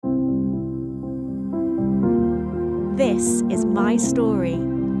This is my story.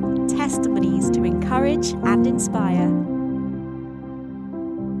 Testimonies to encourage and inspire.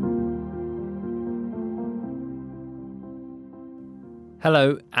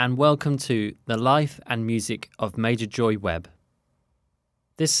 Hello and welcome to the life and music of Major Joy Webb.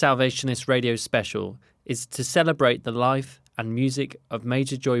 This Salvationist radio special is to celebrate the life and music of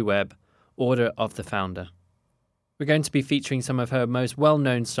Major Joy Webb, Order of the Founder. We're going to be featuring some of her most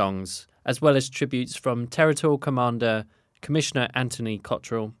well-known songs, as well as tributes from Territorial Commander Commissioner Anthony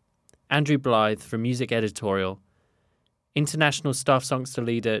Cotterill, Andrew Blyth from Music Editorial, International Staff Songster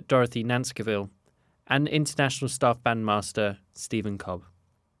Leader Dorothy Nancekievill, and International Staff Bandmaster Philip Cobb.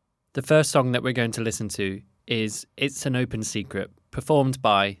 The first song that we're going to listen to is It's an Open Secret, performed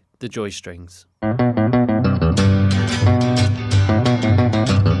by the Joystrings.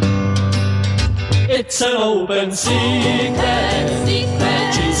 It's an open secret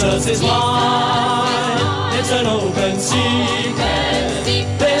that Jesus is mine. It's an open secret,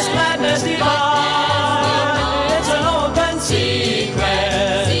 this gladness divine. It's an open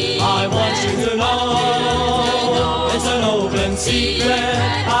secret, I want you to know. It's an open secret,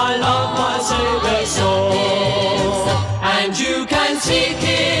 I love my Savior so. And you can seek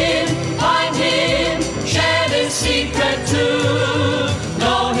Him, find Him, share this secret too.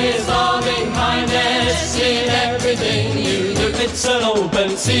 Know His loving kindness in everything you do. It's an open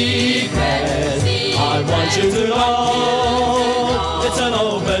secret, I want you to know. It's an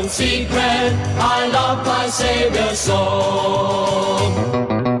open secret, I love my Savior so.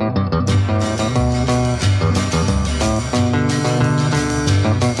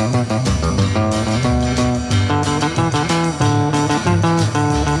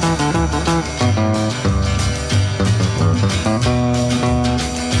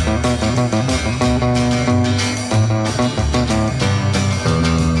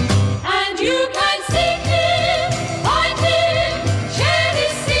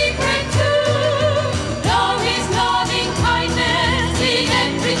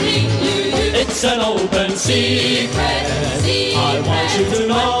 It's an open secret, I want you to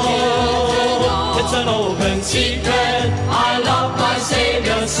know. It's an open secret, I love my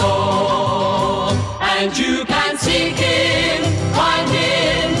Savior so. And you can seek Him, find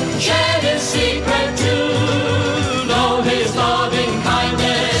Him, share His secret too. Know His loving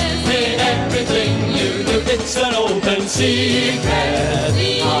kindness in everything you do. It's an open secret,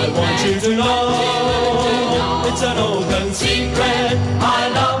 I want you to know. It's an open secret, I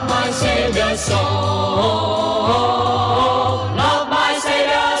love my Savior so. Love my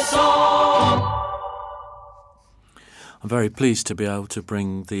Savior so. I'm very pleased to be able to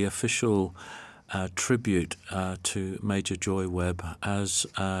bring the official tribute to Major Joy Webb as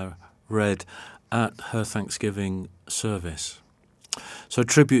read at her Thanksgiving service. So,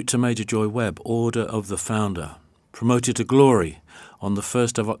 tribute to Major Joy Webb, Order of the Founder, promoted to glory on the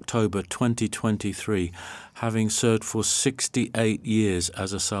 1st of October 2023, having served for 68 years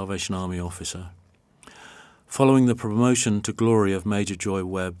as a Salvation Army officer. Following the promotion to glory of Major Joy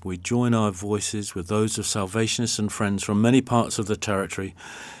Webb, we join our voices with those of Salvationists and friends from many parts of the Territory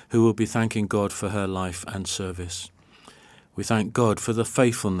who will be thanking God for her life and service. We thank God for the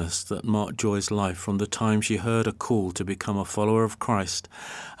faithfulness that marked Joy's life from the time she heard a call to become a follower of Christ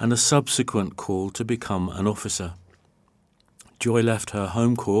and a subsequent call to become an officer. Joy left her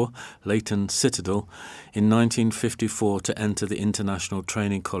home corps, Leighton Citadel, in 1954 to enter the International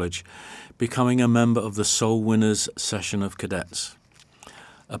Training College, becoming a member of the Soul Winners Session of Cadets.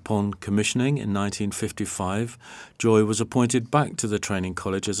 Upon commissioning in 1955, Joy was appointed back to the training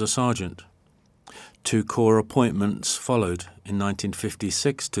college as a sergeant. 2 corps appointments followed, in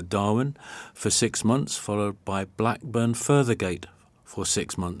 1956 to Darwin for 6 months, followed by Blackburn Furthergate for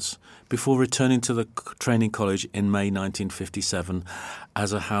 6 months, before returning to the training college in May 1957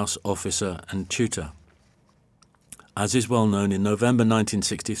 as a house officer and tutor. As is well known, in November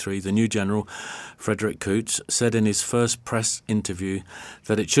 1963, the new General, Frederick Coots, said in his first press interview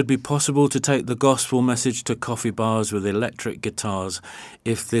that it should be possible to take the gospel message to coffee bars with electric guitars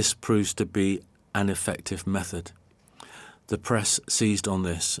if this proves to be an effective method. The press seized on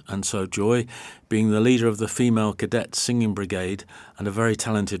this, and so Joy, being the leader of the female cadet singing brigade and a very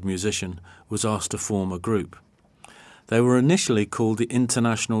talented musician, was asked to form a group. They were initially called the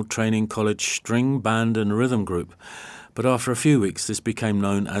International Training College String, Band and Rhythm Group, but after a few weeks this became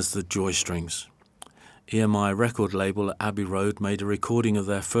known as the Joystrings. EMI record label at Abbey Road made a recording of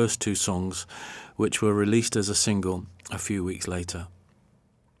their first 2 songs, which were released as a single a few weeks later.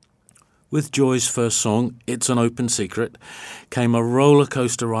 With Joy's first song, It's an Open Secret, came a roller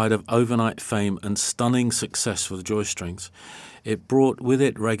coaster ride of overnight fame and stunning success for the Joystrings. It brought with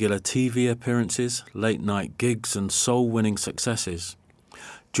it regular TV appearances, late-night gigs and soul-winning successes.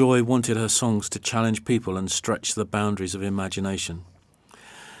 Joy wanted her songs to challenge people and stretch the boundaries of imagination.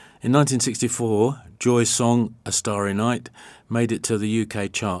 In 1964, Joy's song A Starry Night made it to the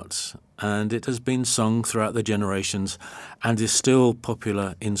UK charts, and it has been sung throughout the generations and is still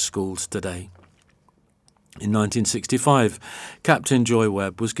popular in schools today. In 1965, Captain Joy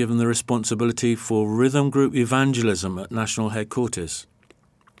Webb was given the responsibility for rhythm group evangelism at national headquarters.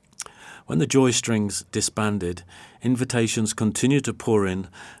 When the Joystrings disbanded, invitations continued to pour in,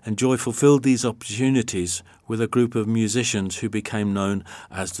 and Joy fulfilled these opportunities with a group of musicians who became known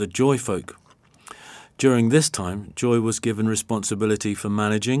as the Joy Folk. During this time, Joy was given responsibility for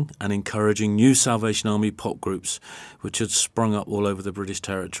managing and encouraging new Salvation Army pop groups which had sprung up all over the British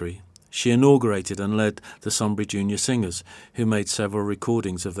territory. She inaugurated and led the Sunbury Junior Singers, who made several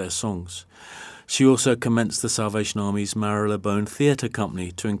recordings of their songs. She also commenced the Salvation Army's Marylebone Theatre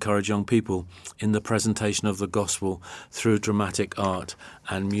Company to encourage young people in the presentation of the gospel through dramatic art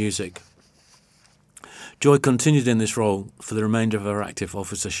and music. Joy continued in this role for the remainder of her active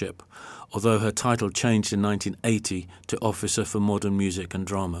officership, although her title changed in 1980 to Officer for Modern Music and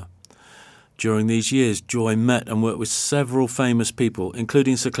Drama. During these years, Joy met and worked with several famous people,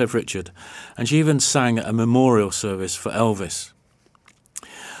 including Sir Cliff Richard, and she even sang at a memorial service for Elvis.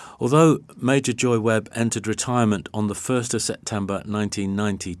 Although Major Joy Webb entered retirement on the 1st of September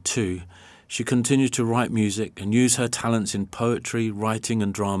 1992, she continued to write music and use her talents in poetry, writing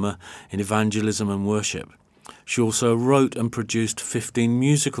and drama, in evangelism and worship. She also wrote and produced 15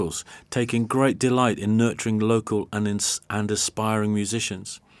 musicals, taking great delight in nurturing local and aspiring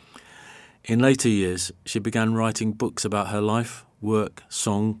musicians. In later years, she began writing books about her life, work,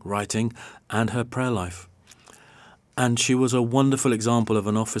 song, writing, and her prayer life. And she was a wonderful example of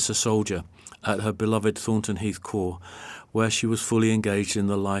an officer-soldier at her beloved Thornton Heath Corps, where she was fully engaged in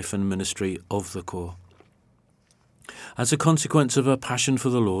the life and ministry of the Corps. As a consequence of her passion for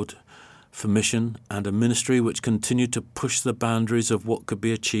the Lord, for mission, and a ministry which continued to push the boundaries of what could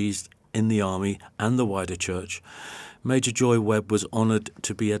be achieved in the Army and the wider church, Major Joy Webb was honoured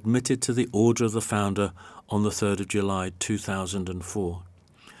to be admitted to the Order of the Founder on the 3rd of July 2004.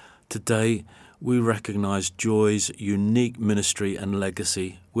 Today, we recognise Joy's unique ministry and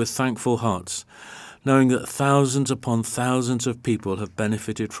legacy with thankful hearts, knowing that thousands upon thousands of people have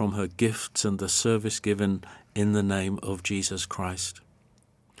benefited from her gifts and the service given in the name of Jesus Christ.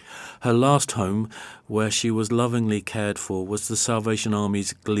 Her last home, where she was lovingly cared for, was the Salvation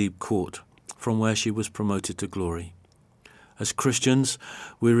Army's Glebe Court, from where she was promoted to glory. As Christians,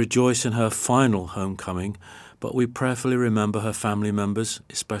 we rejoice in her final homecoming, but we prayerfully remember her family members,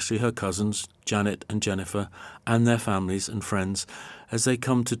 especially her cousins, Janet and Jennifer, and their families and friends, as they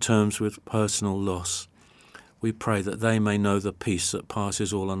come to terms with personal loss. We pray that they may know the peace that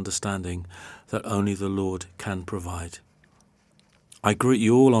passes all understanding, that only the Lord can provide. I greet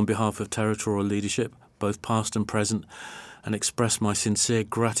you all on behalf of Territorial leadership, both past and present, and express my sincere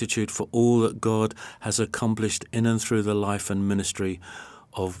gratitude for all that God has accomplished in and through the life and ministry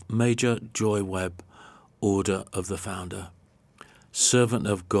of Major Joy Webb, Order of the Founder. Servant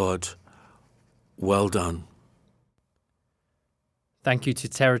of God, well done. Thank you to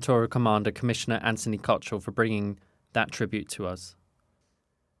Territorial Commander Commissioner Anthony Cotterill for bringing that tribute to us.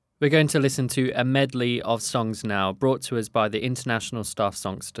 We're going to listen to a medley of songs now brought to us by the International Staff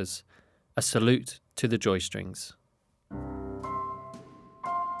Songsters. A salute to the Joystrings.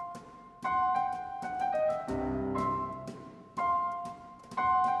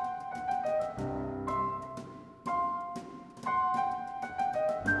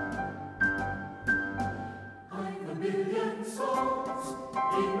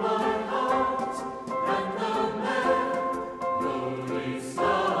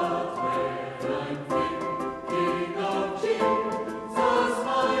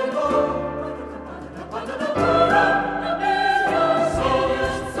 Ba-da-ba-da-ba-da-ba.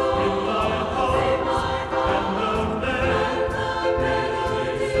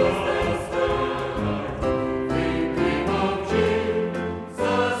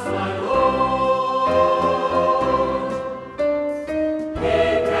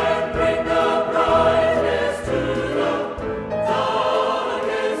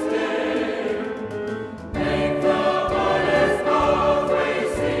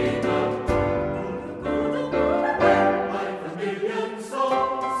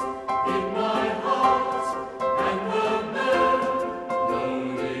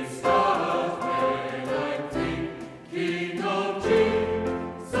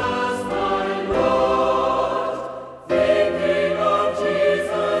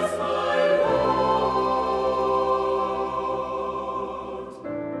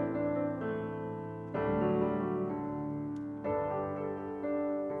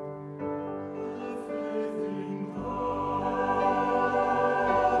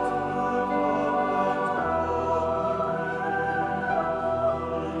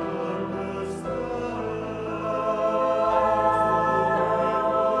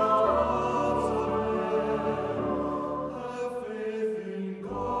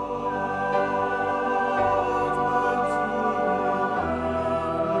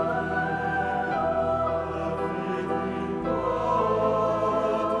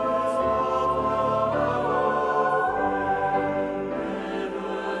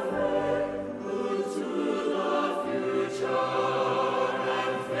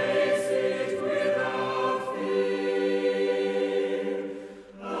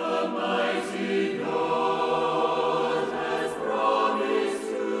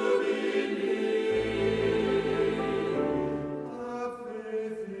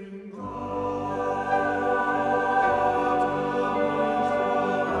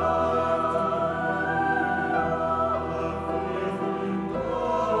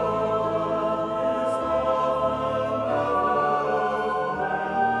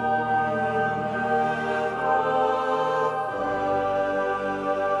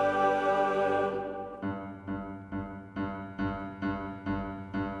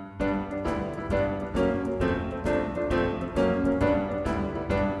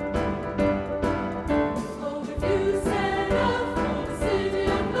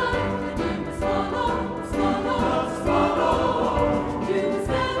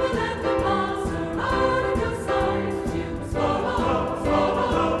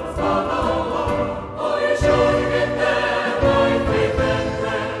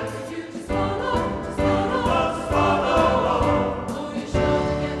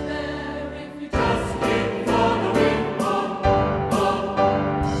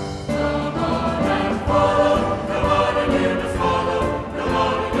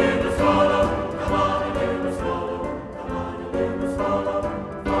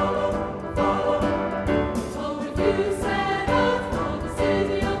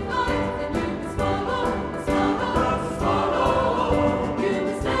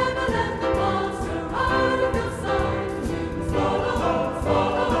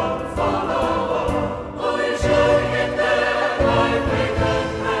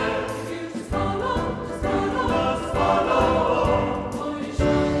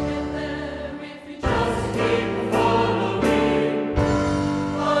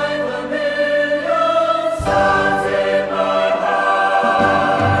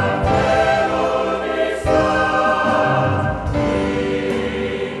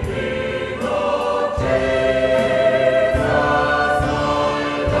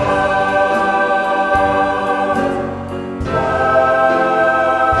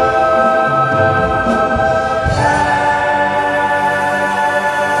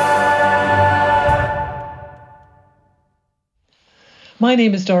 My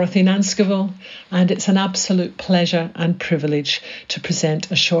name is Dorothy Nancekievill, and it's an absolute pleasure and privilege to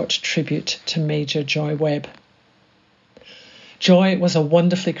present a short tribute to Major Joy Webb. Joy was a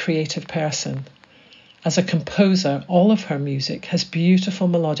wonderfully creative person. As a composer, all of her music has beautiful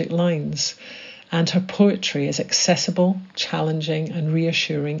melodic lines, and her poetry is accessible, challenging, and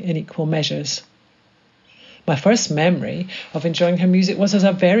reassuring in equal measures. My first memory of enjoying her music was as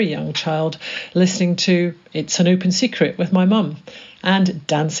a very young child, listening to It's an Open Secret with my mum and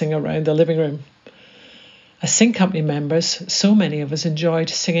dancing around the living room. As Sing Company members, so many of us enjoyed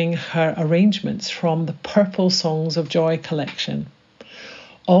singing her arrangements from the Purple Songs of Joy collection.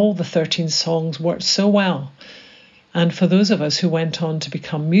 All the 13 songs worked so well, and for those of us who went on to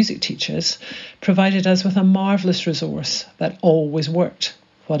become music teachers, provided us with a marvellous resource that always worked,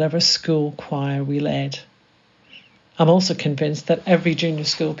 whatever school choir we led. I'm also convinced that every junior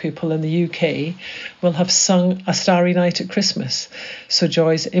school pupil in the UK will have sung A Starry Night at Christmas, so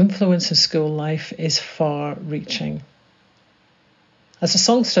Joy's influence in school life is far-reaching. As a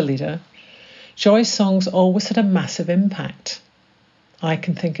songster leader, Joy's songs always had a massive impact. I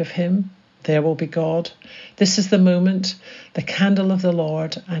Can Think of Him, There Will Be God, This Is the Moment, The Candle of the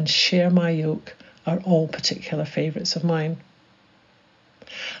Lord, and Share My Yoke are all particular favourites of mine.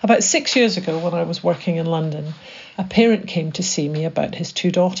 About 6 years ago, when I was working in London, a parent came to see me about his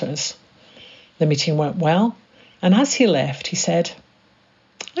 2 daughters. The meeting went well, and as he left, he said,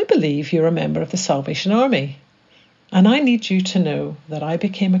 "I believe you're a member of the Salvation Army, and I need you to know that I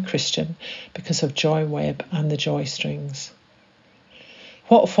became a Christian because of Joy Webb and the Joystrings."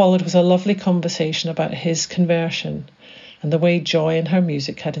 What followed was a lovely conversation about his conversion and the way Joy and her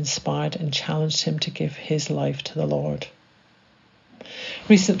music had inspired and challenged him to give his life to the Lord.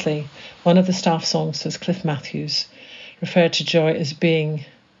 Recently, one of the staff songsters, Cliff Matthews, referred to Joy as being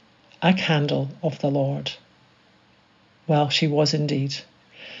a candle of the Lord. Well, she was indeed.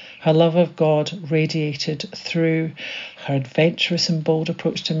 Her love of God radiated through her adventurous and bold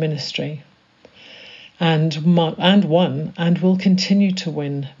approach to ministry, and won and will continue to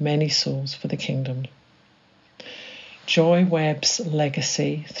win many souls for the kingdom. Joy Webb's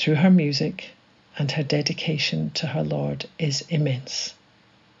legacy through her music and her dedication to her Lord is immense.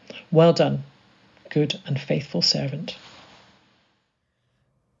 Well done, good and faithful servant.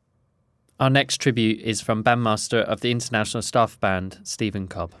 Our next tribute is from Bandmaster of the International Staff Band, Philip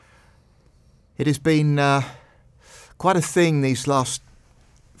Cobb. It has been quite a thing these last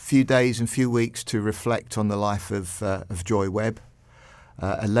few days and few weeks to reflect on the life of Joy Webb,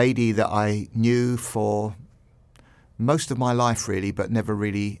 a lady that I knew for most of my life really, but never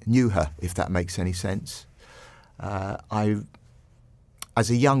really knew her, if that makes any sense. As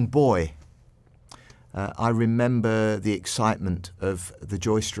a young boy, I remember the excitement of the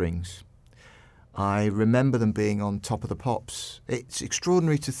Joystrings. I remember them being on Top of the Pops. It's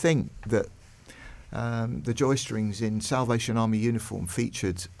extraordinary to think that the Joystrings in Salvation Army uniform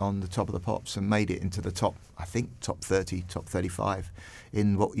featured on the Top of the Pops and made it into the top 30, top 35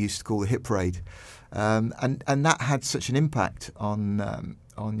 in what we used to call the hit parade. And that had such an impact on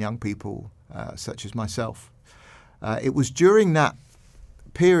young people such as myself. It was during that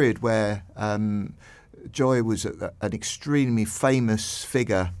period where Joy was an extremely famous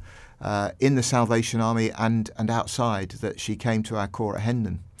figure in the Salvation Army and outside that she came to our corps at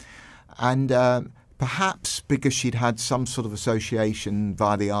Hendon. And perhaps because she'd had some sort of association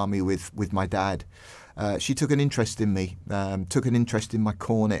via the army with my dad, she took an interest in me, took an interest in my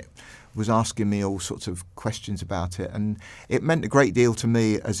cornet, was asking me all sorts of questions about it, and it meant a great deal to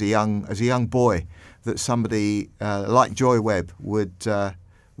me as a young boy that somebody like Joy Webb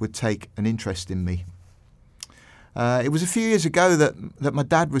would take an interest in me. It was a few years ago that my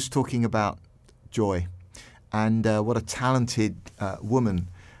dad was talking about Joy and what a talented woman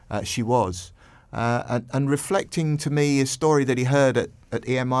she was, and reflecting to me a story that he heard at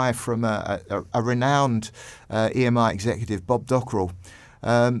EMI from a renowned EMI executive, Bob Dockrell,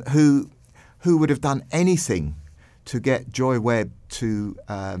 who would have done anything to get Joy Webb to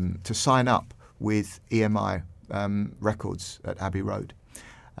sign up with EMI Records at Abbey Road.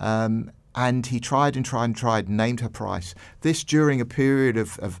 And he tried and tried and tried and named her price. This during a period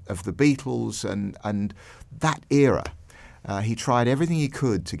of the Beatles and that era. He tried everything he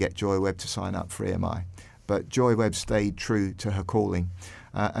could to get Joy Webb to sign up for EMI. But Joy Webb stayed true to her calling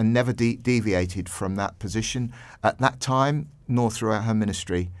and never deviated from that position at that time, nor throughout her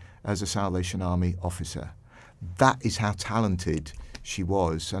ministry as a Salvation Army officer. That is how talented she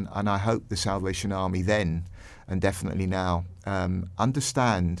was. And I hope the Salvation Army then, and definitely now,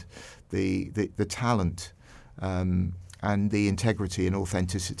 understand the talent and the integrity and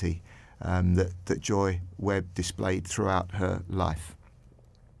authenticity that Joy Webb displayed throughout her life.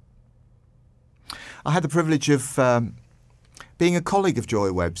 I had the privilege of being a colleague of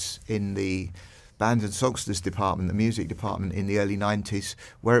Joy Webb's in the Band and Songsters department, the music department in the early 90s,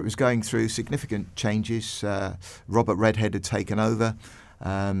 where it was going through significant changes. Robert Redhead had taken over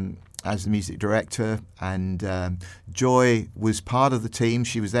as the music director, and Joy was part of the team.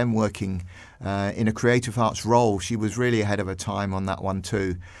 She was then working in a creative arts role. She was really ahead of her time on that one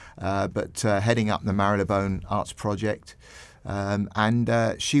too, but heading up the Marylebone Arts Project.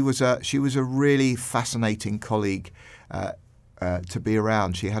 And she was a really fascinating colleague to be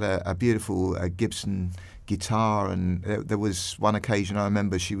around. She had a beautiful Gibson guitar, and there was one occasion I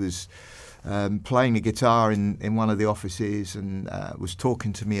remember she was playing a guitar in one of the offices, and was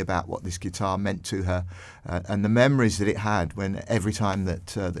talking to me about what this guitar meant to her and the memories that it had when every time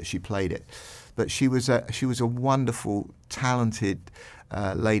that she played it. But she was a wonderful, talented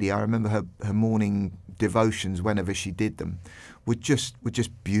lady. I remember her morning devotions, whenever she did them, were just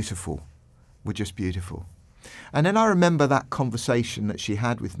beautiful. And then I remember that conversation that she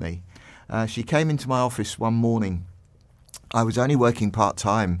had with me. She came into my office one morning. I was only working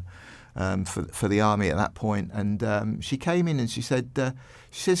part-time for the army at that point, and she came in and she said,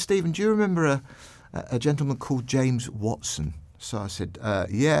 Stephen, do you remember a gentleman called James Watson? So I said,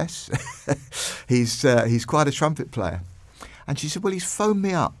 yes. He's quite a trumpet player. And she said, well, he's phoned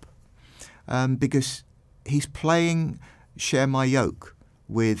me up because he's playing Share My Yoke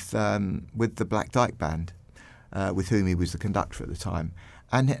with the Black Dyke Band, with whom he was the conductor at the time,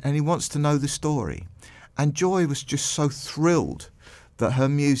 and he wants to know the story. And Joy was just so thrilled that her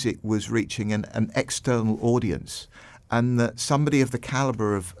music was reaching an external audience, and that somebody of the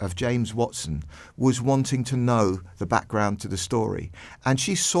calibre of James Watson was wanting to know the background to the story. And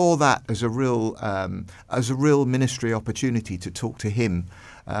she saw that as a real ministry opportunity to talk to him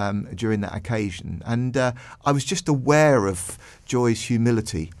during that occasion. And I was just aware of Joy's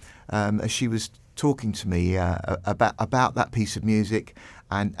humility as she was talking to me about that piece of music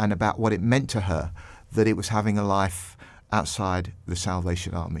and about what it meant to her that it was having a life outside the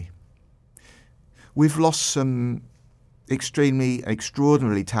Salvation Army. We've lost some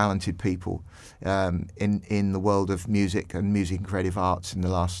extraordinarily talented people in the world of music and music and creative arts in the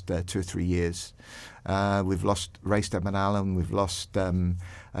last 2 or 3 years. We've lost Ray Stedman Allen, we've lost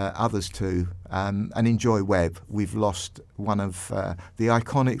others too, and in Joy Webb we've lost one of the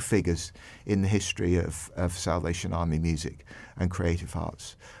iconic figures in the history of Salvation Army music and creative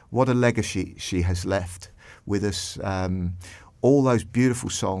arts. What a legacy she has left with us, all those beautiful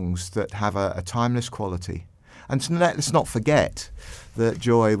songs that have a timeless quality. And let's not forget that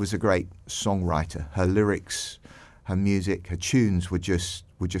Joy was a great songwriter. Her lyrics, her music, her tunes were just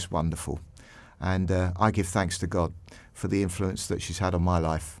wonderful. And I give thanks to God for the influence that she's had on my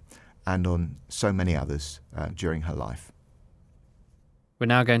life and on so many others during her life. We're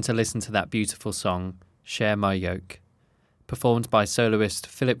now going to listen to that beautiful song, Share My Yoke, performed by soloist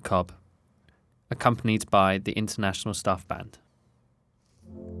Philip Cobb, accompanied by the International Staff Band.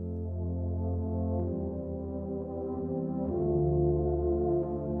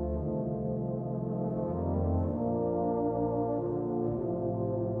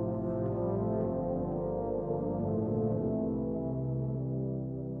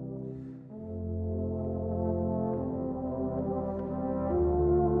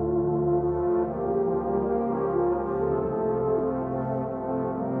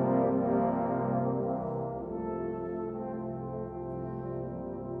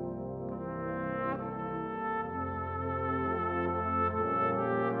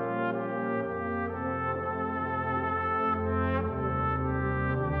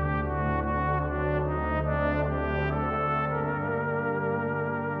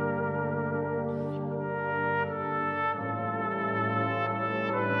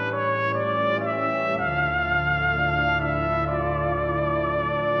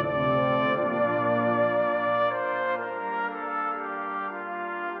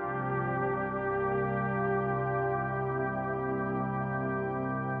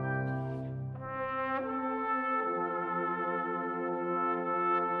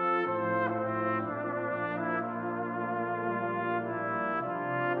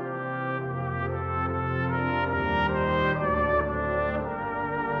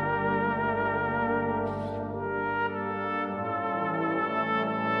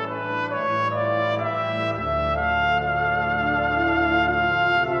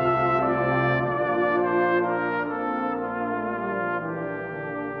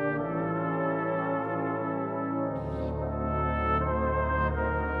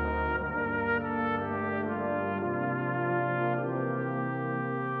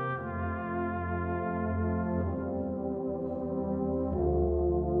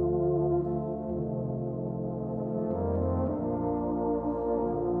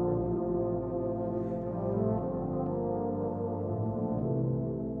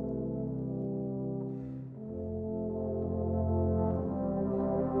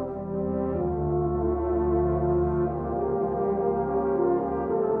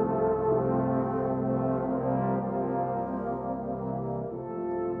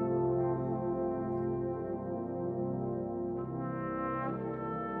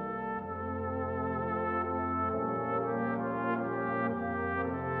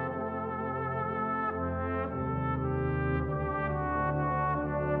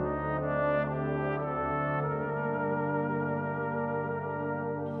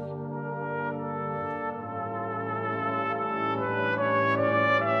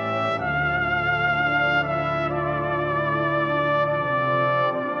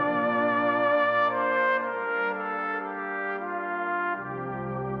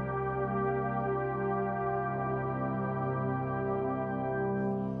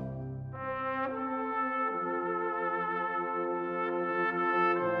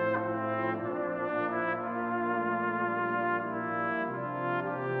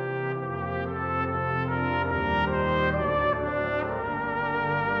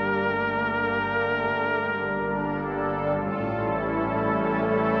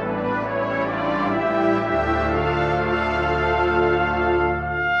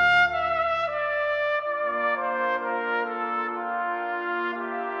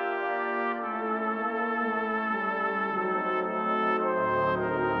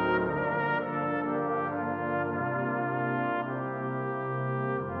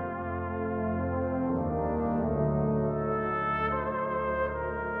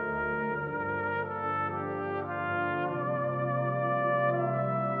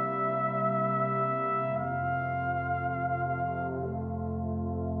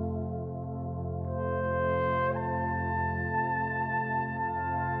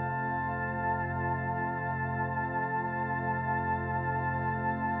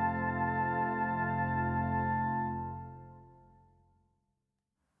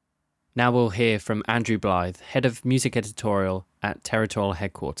 Now we'll hear from Andrew Blyth, Head of Music Editorial at Territorial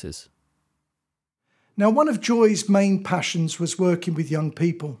Headquarters. Now, one of Joy's main passions was working with young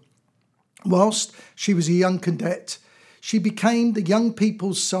people. Whilst she was a young cadet, she became the Young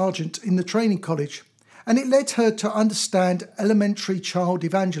People's Sergeant in the training college, and it led her to understand elementary child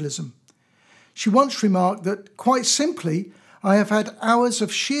evangelism. She once remarked that, quite simply, I have had hours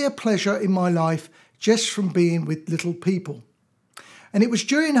of sheer pleasure in my life just from being with little people. And it was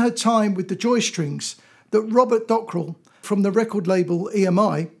during her time with the Joystrings that Robert Dockrell from the record label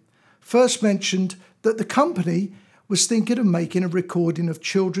EMI first mentioned that the company was thinking of making a recording of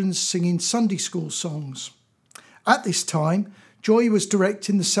children singing Sunday school songs. At this time, Joy was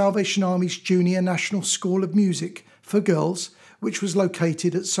directing the Salvation Army's Junior National School of Music for Girls, which was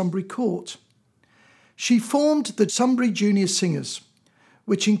located at Sunbury Court. She formed the Sunbury Junior Singers,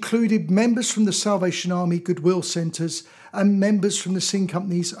 which included members from the Salvation Army Goodwill Centres and members from the sing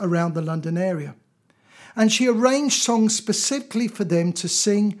companies around the London area. And she arranged songs specifically for them to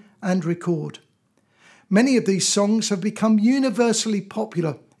sing and record. Many of these songs have become universally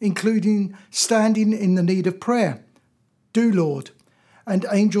popular, including Standing in the Need of Prayer, Do Lord, and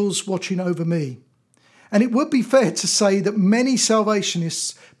Angels Watching Over Me. And it would be fair to say that many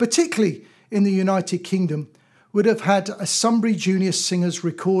Salvationists, particularly in the United Kingdom, would have had a Sunbury Junior Singers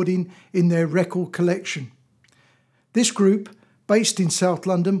recording in their record collection. This group, based in South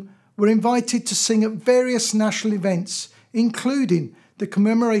London, were invited to sing at various national events, including the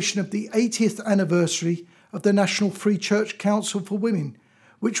commemoration of the 80th anniversary of the National Free Church Council for Women,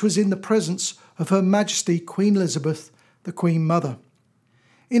 which was in the presence of Her Majesty Queen Elizabeth, the Queen Mother.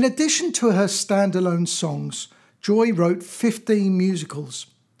 In addition to her standalone songs, Joy wrote 15 musicals.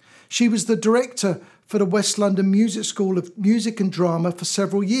 She was the director for the West London Music School of Music and Drama for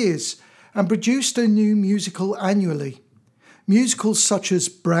several years and produced a new musical annually. Musicals such as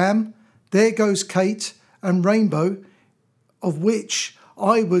Bram, There Goes Kate and Rainbow, of which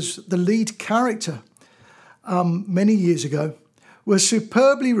I was the lead character many years ago, were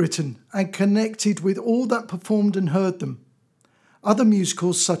superbly written and connected with all that performed and heard them. Other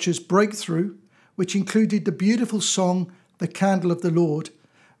musicals such as Breakthrough, which included the beautiful song The Candle of the Lord,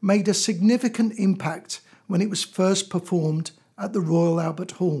 made a significant impact when it was first performed at the Royal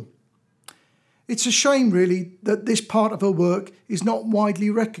Albert Hall. It's a shame, really, that this part of her work is not widely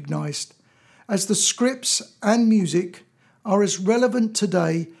recognised, as the scripts and music are as relevant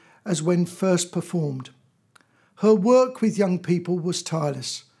today as when first performed. Her work with young people was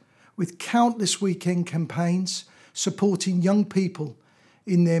tireless, with countless weekend campaigns supporting young people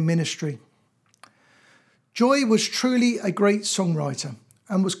in their ministry. Joy was truly a great songwriter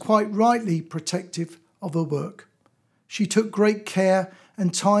and was quite rightly protective of her work. She took great care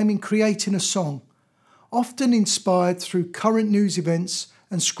and time in creating a song, often inspired through current news events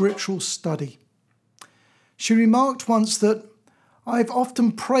and scriptural study. She remarked once that, "I have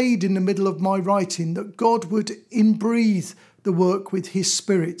often prayed in the middle of my writing that God would inbreathe the work with his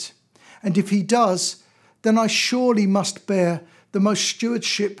spirit, and if he does, then I surely must bear the most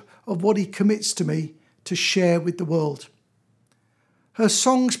stewardship of what he commits to me to share with the world." Her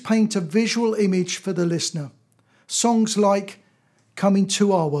songs paint a visual image for the listener. Songs like Coming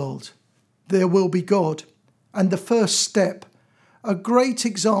to Our World, There Will Be God, and The First Step are great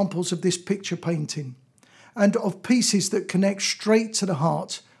examples of this picture painting and of pieces that connect straight to the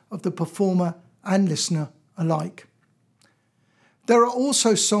heart of the performer and listener alike. There are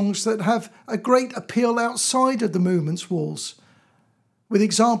also songs that have a great appeal outside of the movement's walls, with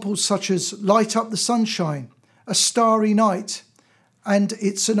examples such as Light Up the Sunshine, A Starry Night, and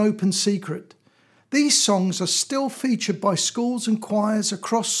It's an Open Secret. These songs are still featured by schools and choirs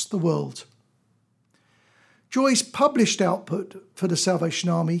across the world. Joy's published output for the Salvation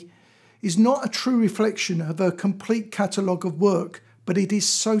Army is not a true reflection of her complete catalogue of work, but it is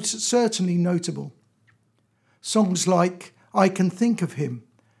so certainly notable. Songs like I Can Think of Him,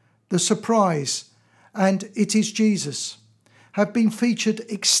 The Surprise, and It Is Jesus have been featured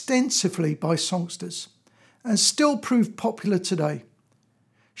extensively by songsters and still prove popular today.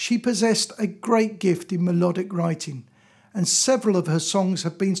 She possessed a great gift in melodic writing, and several of her songs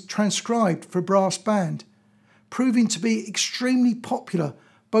have been transcribed for brass band, proving to be extremely popular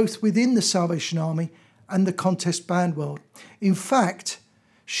both within the Salvation Army and the contest band world. In fact,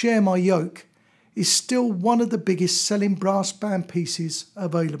 Share My Yoke is still one of the biggest selling brass band pieces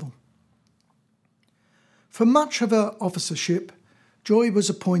available. For much of her officership, Joy was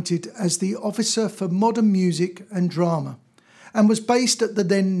appointed as the Officer for Modern Music and Drama and was based at the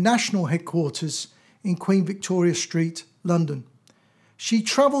then national headquarters in Queen Victoria Street, London. She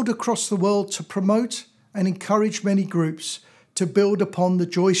travelled across the world to promote and encourage many groups to build upon the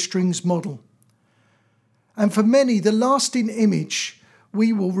Joystrings model. And for many, the lasting image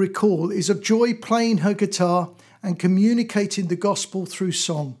we will recall is of Joy playing her guitar and communicating the gospel through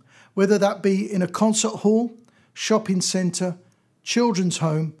song, whether that be in a concert hall, shopping centre, children's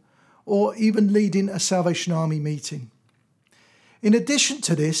home, or even leading a Salvation Army meeting. In addition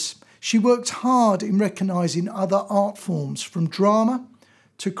to this, she worked hard in recognising other art forms, from drama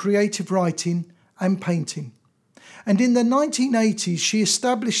to creative writing and painting. And in the 1980s, she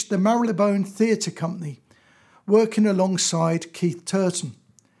established the Marylebone Theatre Company, working alongside Keith Turton.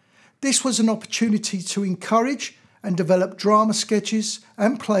 This was an opportunity to encourage and develop drama sketches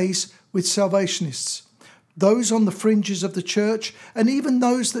and plays with Salvationists, those on the fringes of the church, and even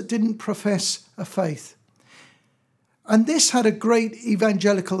those that didn't profess a faith. And this had a great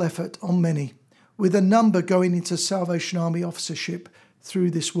evangelical effort on many, with a number going into Salvation Army officership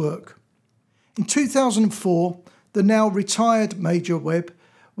through this work. In 2004, the now retired Major Webb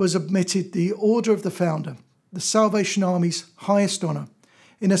was admitted the Order of the Founder, the Salvation Army's highest honour,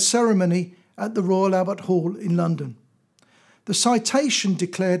 in a ceremony at the Royal Albert Hall in London. The citation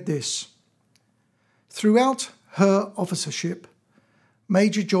declared this: "Throughout her officership,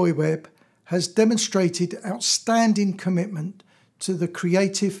 Major Joy Webb has demonstrated outstanding commitment to the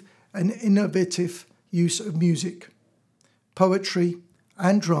creative and innovative use of music, poetry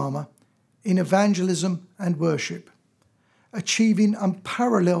and drama in evangelism and worship, achieving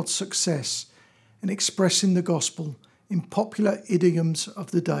unparalleled success in expressing the gospel in popular idioms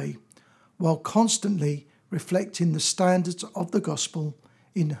of the day, while constantly reflecting the standards of the gospel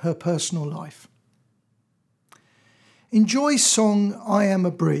in her personal life." In Joy's song "I Am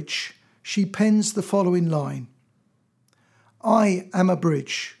a Bridge," she pens the following line: "I am a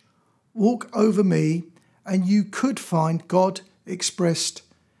bridge. Walk over me and you could find God expressed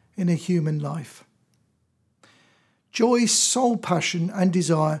in a human life." Joy's sole passion and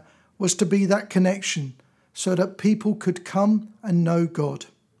desire was to be that connection so that people could come and know God.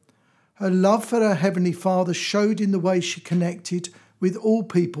 Her love for her Heavenly Father showed in the way she connected with all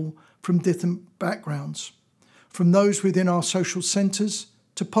people from different backgrounds, from those within our social centres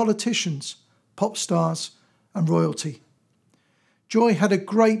to politicians, pop stars and royalty. Joy had a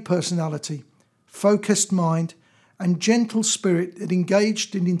great personality, focused mind and gentle spirit that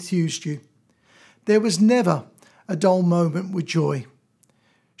engaged and enthused you. There was never a dull moment with Joy.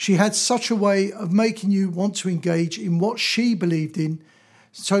 She had such a way of making you want to engage in what she believed in,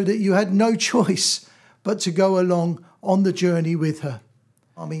 so that you had no choice but to go along on the journey with her.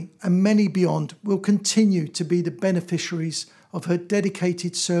 Army and many beyond will continue to be the beneficiaries of her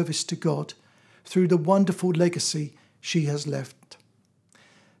dedicated service to God through the wonderful legacy she has left.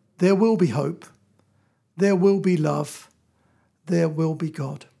 There will be hope, there will be love, there will be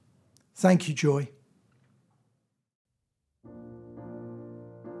God. Thank you, Joy.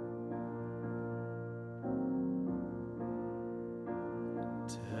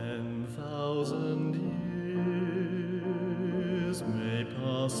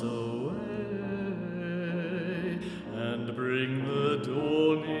 Pass away and bring the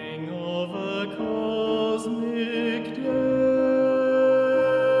dawning of a cosmic day.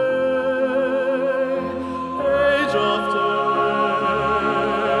 Age after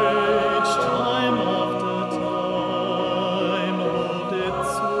age, time after time, hold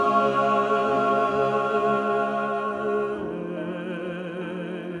its way.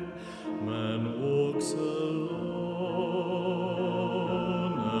 Man walks alone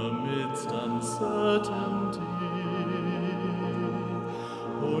amidst uncertainty,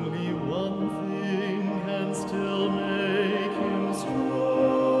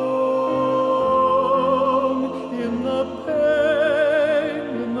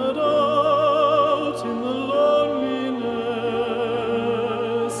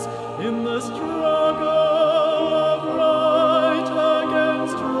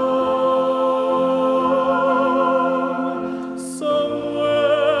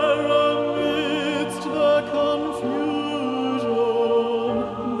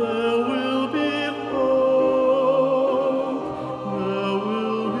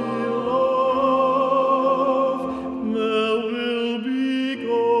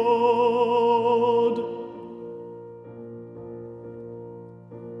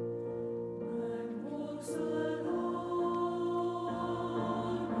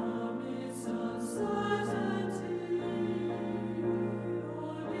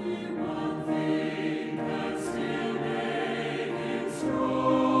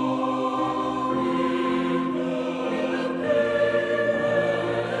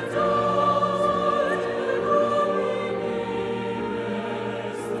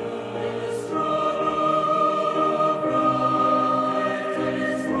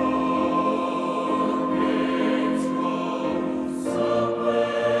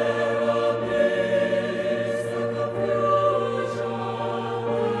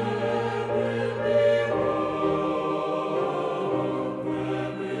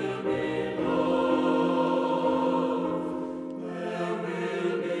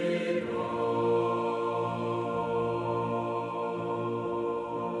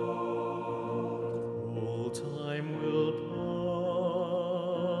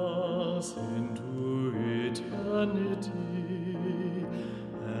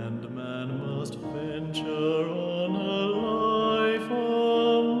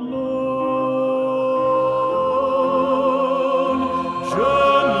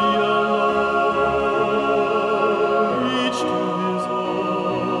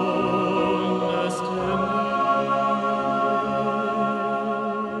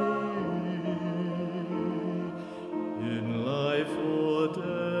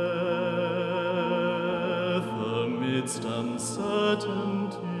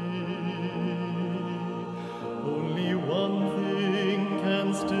 Only one thing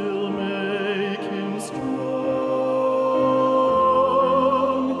can still make him strong.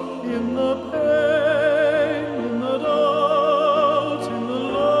 In the pain, in the doubt, in the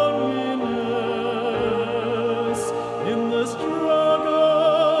loneliness, in the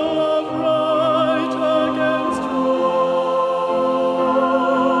struggle of right against wrong,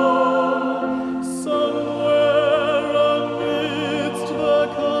 somewhere amidst the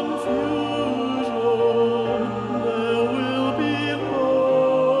confusion, there will be hope,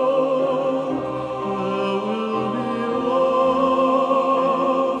 there will be love,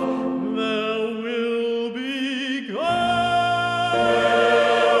 there will be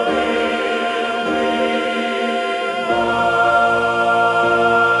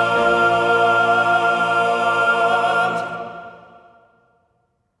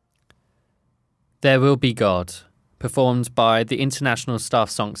There Will Be God, performed by the International Staff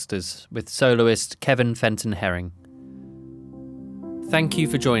Songsters with soloist Kevin Fenton-Herring. Thank you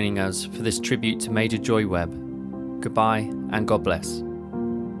for joining us for this tribute to Major Joy Webb. Goodbye and God bless.